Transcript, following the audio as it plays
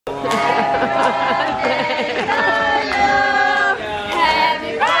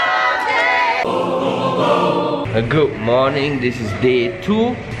Good morning, this is day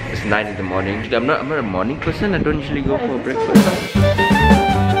 2. It's 9 in the morning. I'm not a morning person, I don't usually go for breakfast.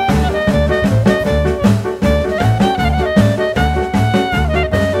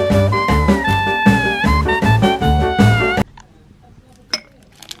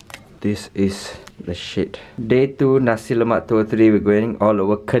 This is the shit. Day 2, Nasi Lemak Tour 3. We're going all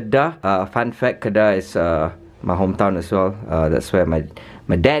over Kedah. Fun fact, Kedah is my hometown as well. That's where my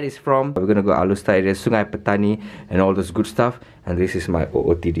dad is from. We're gonna go Alustar area, Sungai Petani, and all those good stuff. And this is my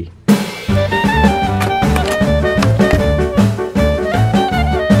OOTD.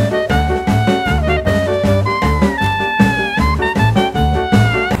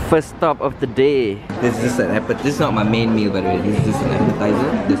 First stop of the day. This is an appetizer. This is not my main meal, by the way. This is just an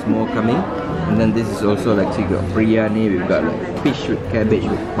appetizer. There's more coming. And then this is also like, so you got biryani. We've got like fish with cabbage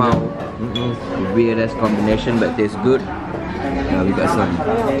with pau. Weird ass combination, but tastes good. We got some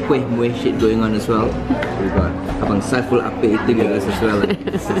kueh mueh shit going on as well. We got Abang Saiful Ape eating with us as well.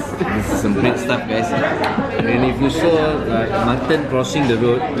 This is some great stuff, guys. And if you saw mutton crossing the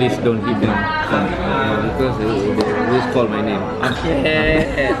road, please don't give them because they always call my name.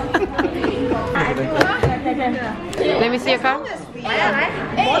 Let me see your car.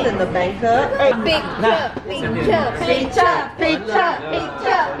 More than the banker.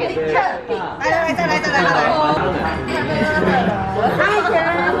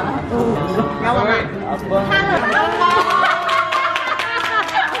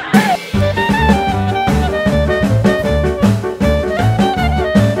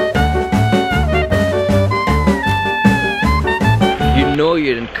 You know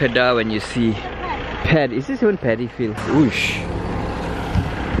you're in Kedah when you see paddy. Is this even paddy field? Whoosh.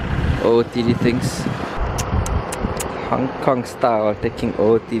 OOTD things. Hong Kong style taking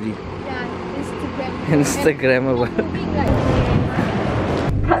OOTD. Yeah, Instagrammable.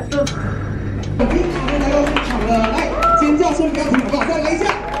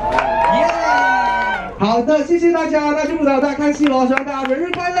 好的，谢谢大家，那就不打大看戏了，希望大家人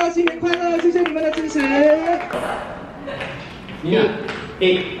生快乐，新年快乐，谢谢你们的支持。8.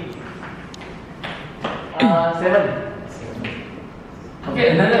 7. Okay,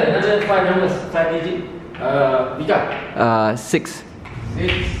 another 5 numbers, 5 digit. Vikar. 6. 6.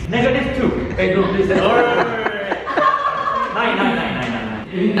 -2. Hey, no, please. 9.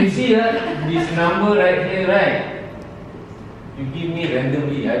 You see this number right here, right? You give me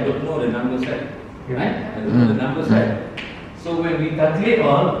randomly. I don't know the numbers, right? Right? I don't know the numbers, right? So when we calculate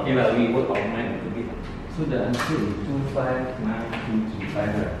all, okay, well, we work our mind a little bit. So the answer is 25923,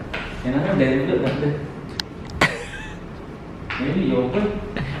 right? And I have derivative number. Maybe you open.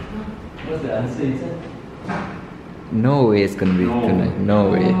 What's the answer inside? No way it's gonna be tonight. No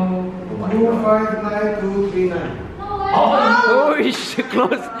way. 259239. Oh,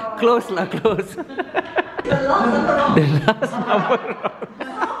 close lah, close. The last number wrong.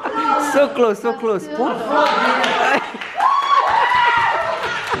 So close. What?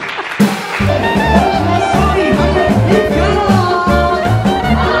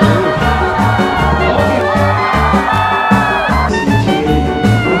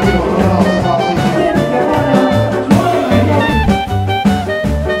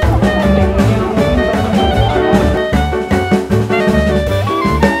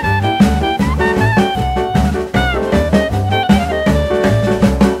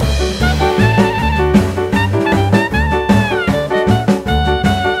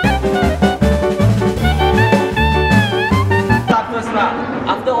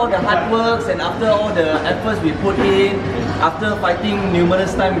 And after all the efforts we put in, after fighting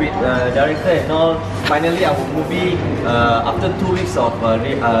numerous times with director and all, finally our movie, after 2 weeks of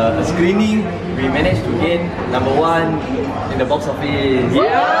screening, we managed to gain #1 in the box office.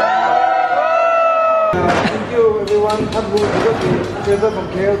 Yeah! Thank you everyone. Hard work because we travel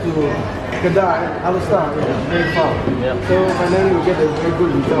from KL to Kedah, Alustar, very far. Yeah. So finally we get a very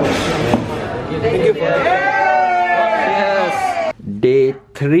good result. Thank you for that. Day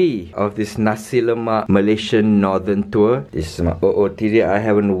 3 of this Nasi Lemak Malaysian Northern Tour. This is my OOTD. I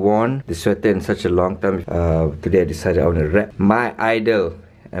haven't worn the sweater in such a long time. Today I decided I want to wrap my idol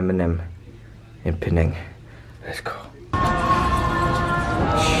Eminem in Penang. Let's go.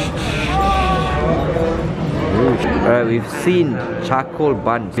 Alright, we've seen charcoal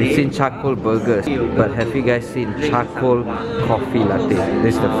buns, we've seen charcoal burgers, but have you guys seen charcoal coffee latte?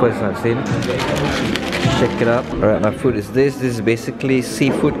 This is the first I've seen. Check it out. Alright, my food is this. This is basically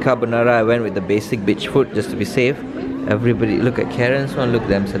seafood carbonara. I went with the basic beach food just to be safe. Everybody, look at Karen's one, look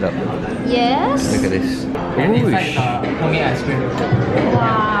them set up. Yes. Look at this. And inside, homemade ice cream.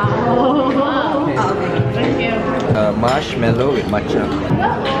 Wow. Marshmallow with matcha.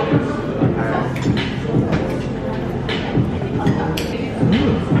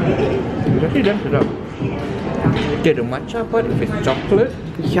 It's actually damn sedap. Okay, the matcha part, if it's chocolate.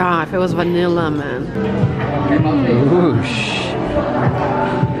 Yeah, if it was vanilla, man. Whoosh.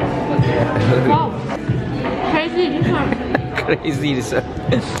 Wow. Crazy this one. Crazy this one.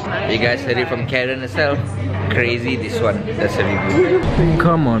 You guys heard it from Karen herself. Crazy this one. That's a review.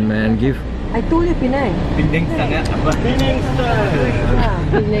 Come on, man. Give. I told you Penang. Penang sangat apa? Penang style.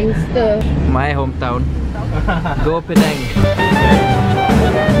 Penang style. My hometown. Go Penang.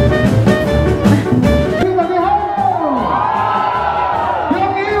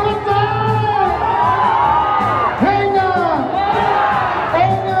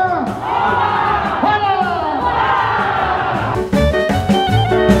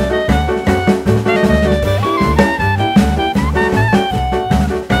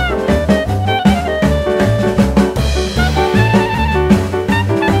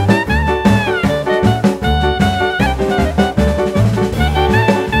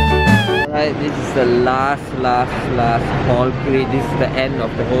 This is the last hall crate. This is the end of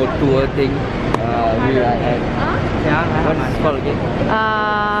the whole tour thing. We are at what is it called again?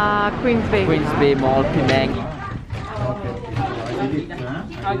 Queens Bay. Queens Bay Mall, Penang.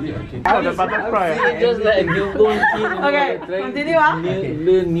 Oh, the butterfly. Just like you go and see. Okay, continue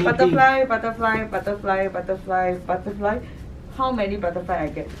Learn new Butterfly, butterfly, butterfly, butterfly, butterfly. How many butterfly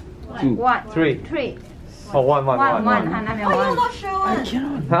I get? Two. One. Three. Three. Oh, one. One. You're not sure.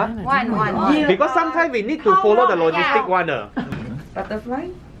 Huh? One. Because sometimes we need to follow the logistic one.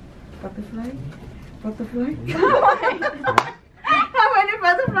 Butterfly, butterfly, butterfly. How many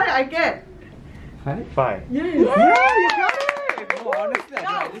butterfly I get? Five. Yeah, you got it. Oh, honestly,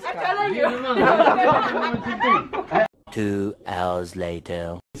 I I'm telling you. 2 hours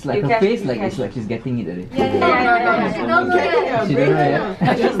later. It's like You her can- face, you like can- it's like she's getting it already. Yeah. She don't know yet. She don't know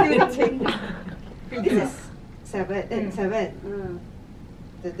yet. This is seven.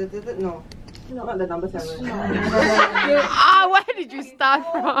 No. Not the number 7. Where did you start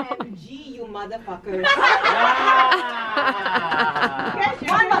from? OMG, you motherfuckers.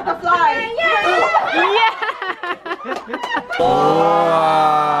 One butterfly.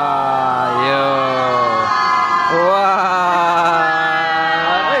 Wow, yo.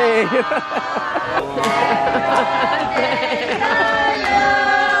 Wow. Hey.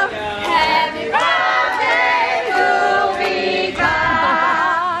 Happy birthday to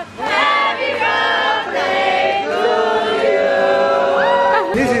Vikar. Happy birthday to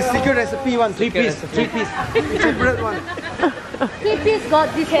you. This is secret recipe one. Three piece. Secret one. Please got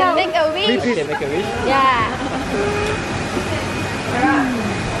this. Can make a wish. Three piece. Yeah.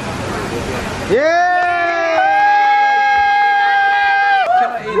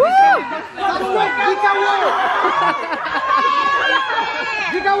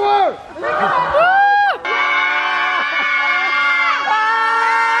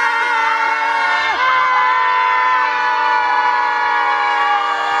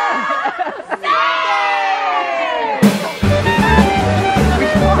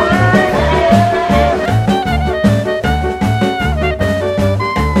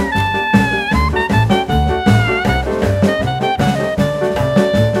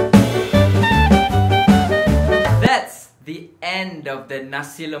 End of the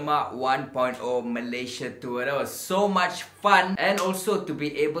Nasi Lemak 1.0 Malaysia tour. That was so much fun, and also to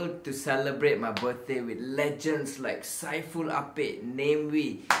be able to celebrate my birthday with legends like Saiful Apek,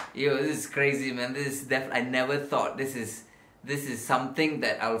 Namewee. Yo, this is crazy, man. This is I never thought this is something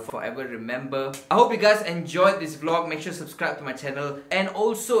that I'll forever remember. I hope you guys enjoyed this vlog. Make sure to subscribe to my channel. And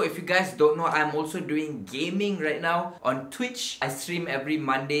also, if you guys don't know, I'm also doing gaming right now on Twitch. I stream every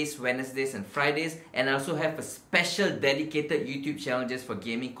Mondays, Wednesdays and Fridays. And I also have a special dedicated YouTube channel just for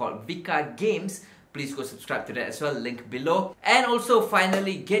gaming called Vikar Games. Please go subscribe to that as well, link below. And also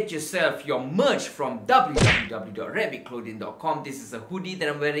finally, get yourself your merch from www.revikclothing.com. This is a hoodie that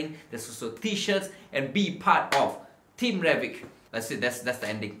I'm wearing. There's also t-shirts, and be part of Team Revik. That's it, that's the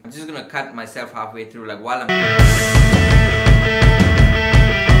ending. I'm just gonna cut myself halfway through, like while I'm...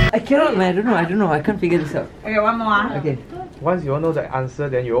 I cannot, man, I don't know, I can't figure this out. Okay, one more. Okay. Once you all know the answer,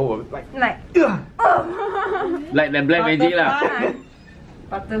 then you all will like. Like. Like the black magic lah.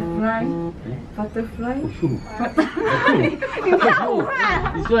 Butterfly.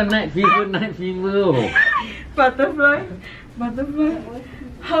 This one night fever. Butterfly.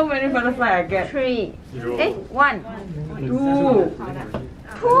 How many butterfly I get? 3. 1. 2.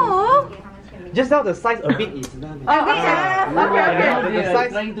 2. Just now the size a bit is. Okay. The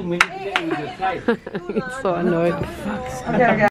size. Trying to manipulate with the size. Okay.